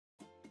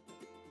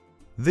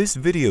This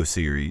video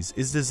series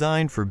is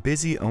designed for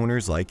busy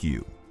owners like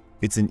you.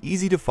 It's an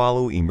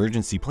easy-to-follow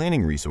emergency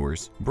planning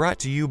resource brought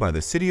to you by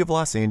the City of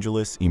Los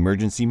Angeles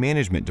Emergency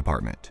Management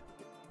Department.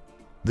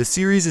 The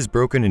series is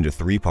broken into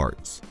 3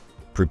 parts: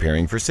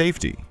 preparing for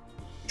safety,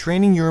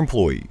 training your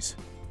employees,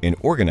 and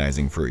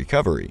organizing for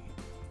recovery.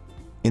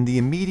 In the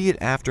immediate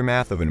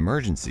aftermath of an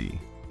emergency,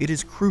 it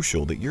is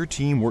crucial that your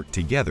team work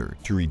together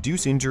to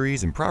reduce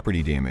injuries and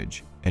property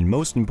damage, and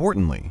most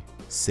importantly,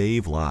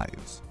 save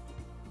lives.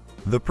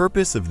 The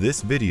purpose of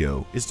this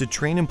video is to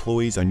train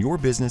employees on your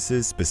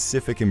business's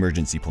specific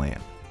emergency plan.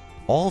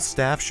 All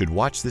staff should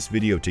watch this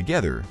video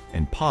together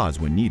and pause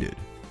when needed.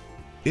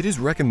 It is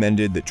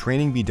recommended that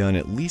training be done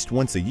at least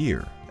once a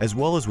year, as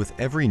well as with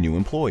every new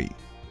employee.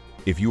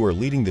 If you are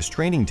leading this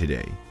training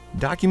today,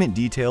 document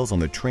details on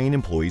the Train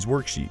Employees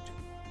worksheet.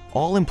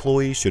 All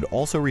employees should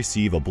also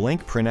receive a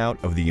blank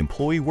printout of the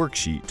employee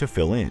worksheet to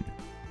fill in.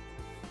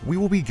 We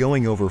will be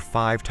going over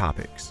 5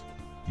 topics: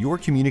 your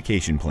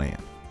communication plan,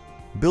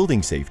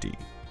 building safety,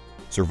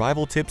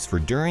 survival tips for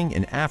during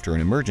and after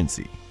an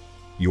emergency,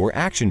 your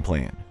action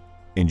plan,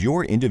 and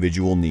your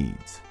individual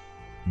needs.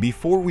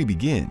 Before we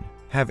begin,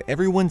 have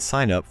everyone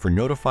sign up for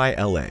Notify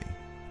LA,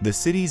 the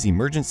city's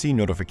emergency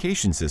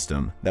notification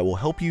system that will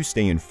help you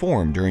stay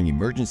informed during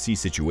emergency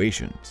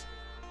situations.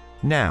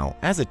 Now,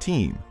 as a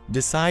team,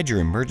 decide your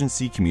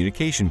emergency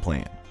communication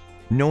plan.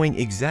 Knowing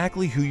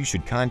exactly who you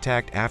should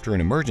contact after an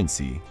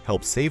emergency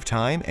helps save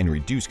time and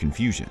reduce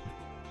confusion.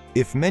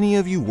 If many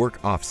of you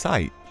work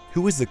off-site,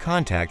 who is the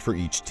contact for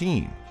each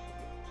team?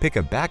 Pick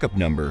a backup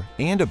number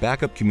and a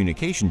backup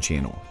communication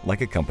channel,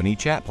 like a company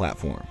chat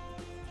platform.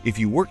 If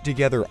you work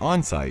together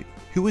on-site,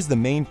 who is the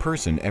main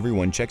person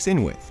everyone checks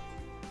in with?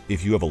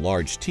 If you have a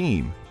large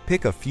team,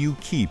 pick a few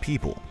key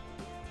people.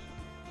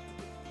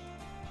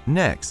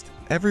 Next,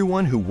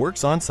 everyone who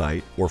works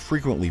on-site or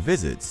frequently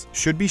visits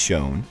should be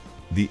shown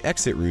the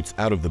exit routes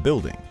out of the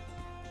building,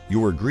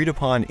 your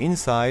agreed-upon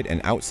inside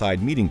and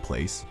outside meeting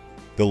place,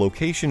 the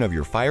location of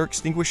your fire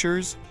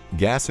extinguishers,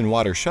 gas and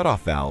water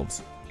shutoff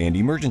valves, and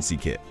emergency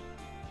kit.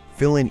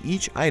 Fill in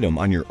each item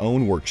on your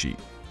own worksheet.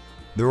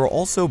 There are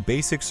also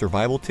basic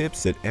survival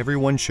tips that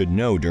everyone should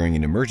know during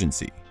an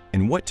emergency,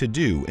 and what to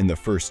do in the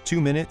first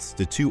 2 minutes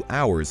to 2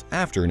 hours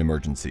after an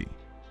emergency.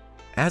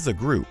 As a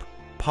group,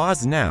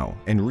 pause now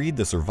and read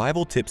the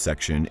survival tips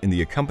section in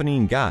the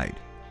accompanying guide,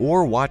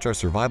 or watch our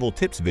survival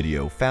tips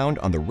video found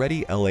on the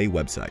Ready LA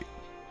website.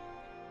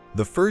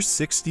 The first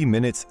 60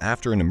 minutes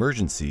after an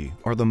emergency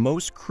are the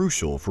most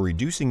crucial for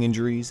reducing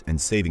injuries and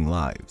saving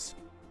lives.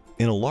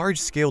 In a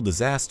large-scale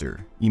disaster,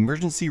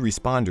 emergency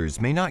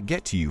responders may not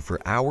get to you for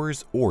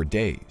hours or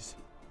days.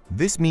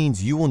 This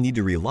means you will need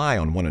to rely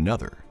on one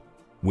another.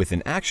 With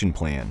an action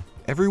plan,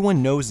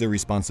 everyone knows their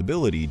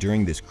responsibility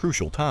during this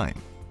crucial time.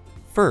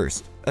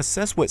 First,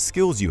 assess what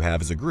skills you have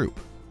as a group.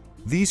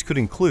 These could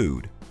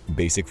include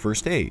basic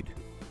first aid,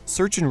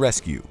 search and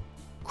rescue,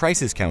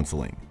 crisis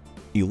counseling,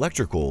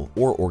 electrical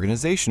or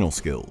organizational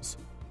skills.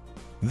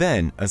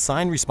 Then,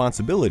 assign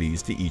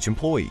responsibilities to each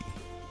employee.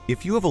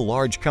 If you have a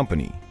large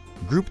company,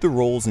 group the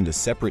roles into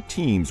separate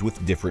teams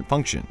with different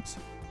functions.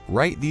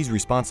 Write these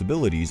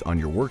responsibilities on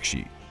your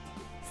worksheet.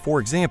 For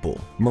example,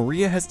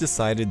 Maria has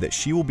decided that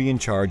she will be in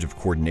charge of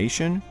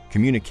coordination,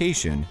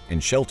 communication,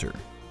 and shelter.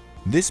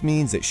 This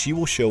means that she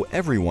will show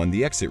everyone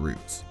the exit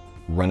routes,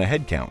 run a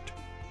head count,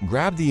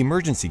 grab the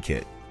emergency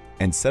kit,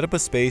 and set up a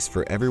space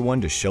for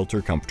everyone to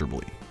shelter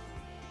comfortably.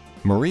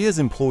 Maria's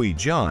employee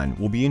John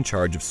will be in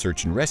charge of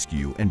search and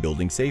rescue and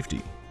building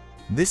safety.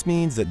 This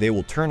means that they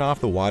will turn off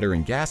the water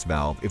and gas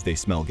valve if they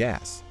smell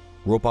gas,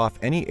 rope off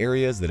any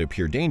areas that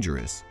appear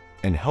dangerous,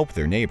 and help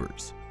their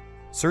neighbors.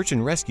 Search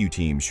and rescue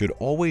teams should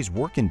always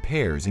work in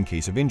pairs in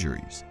case of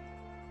injuries.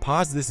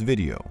 Pause this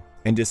video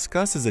and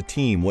discuss as a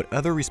team what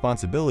other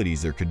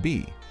responsibilities there could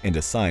be and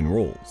assign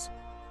roles.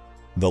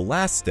 The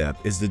last step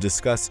is to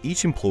discuss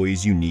each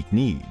employee's unique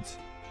needs.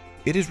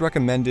 It is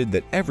recommended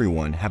that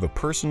everyone have a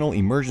personal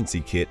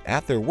emergency kit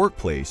at their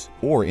workplace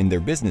or in their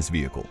business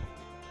vehicle.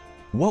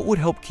 What would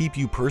help keep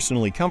you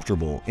personally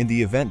comfortable in the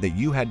event that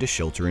you had to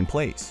shelter in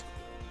place?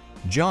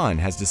 John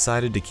has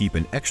decided to keep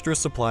an extra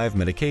supply of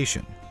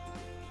medication,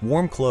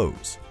 warm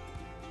clothes,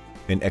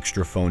 an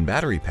extra phone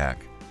battery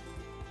pack,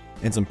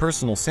 and some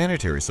personal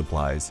sanitary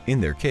supplies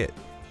in their kit.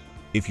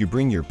 If you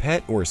bring your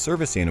pet or a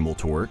service animal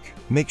to work,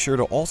 make sure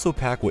to also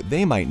pack what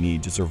they might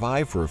need to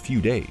survive for a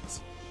few days.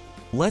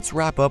 Let's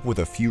wrap up with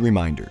a few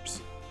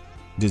reminders.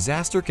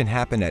 Disaster can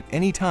happen at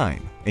any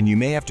time, and you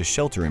may have to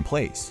shelter in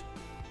place.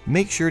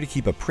 Make sure to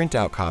keep a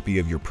printout copy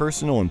of your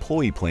personal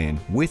employee plan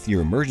with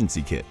your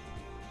emergency kit.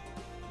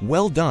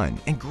 Well done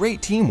and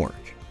great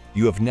teamwork!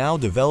 You have now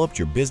developed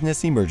your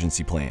business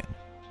emergency plan.